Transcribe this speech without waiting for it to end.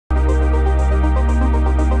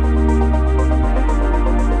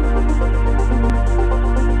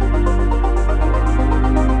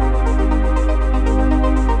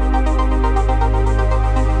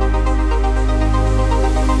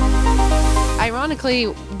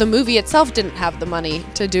ironically, the movie itself didn't have the money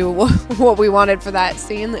to do what we wanted for that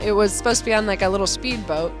scene. It was supposed to be on like a little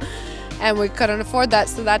speedboat, and we couldn't afford that,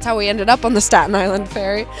 so that's how we ended up on the Staten Island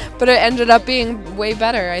ferry. But it ended up being way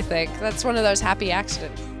better, I think. That's one of those happy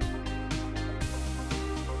accidents.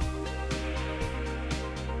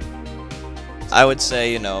 I would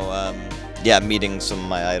say, yeah, meeting some of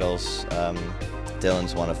my idols.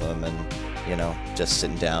 Dylan's one of them, and, just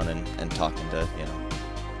sitting down and talking to,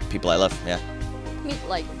 people I love, yeah. Meet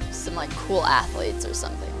like some cool athletes or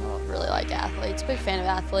something. I don't really like athletes, big fan of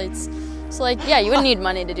athletes. So yeah, you wouldn't need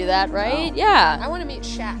money to do that, right? No. Yeah. I want to meet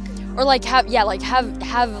Shaq. Or have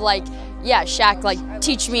Shaq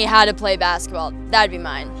teach me how to play basketball. That'd be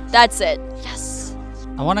mine. That's it. Yes.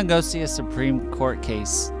 I want to go see a Supreme Court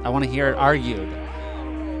case. I want to hear it argued.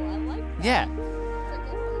 I like that. Yeah.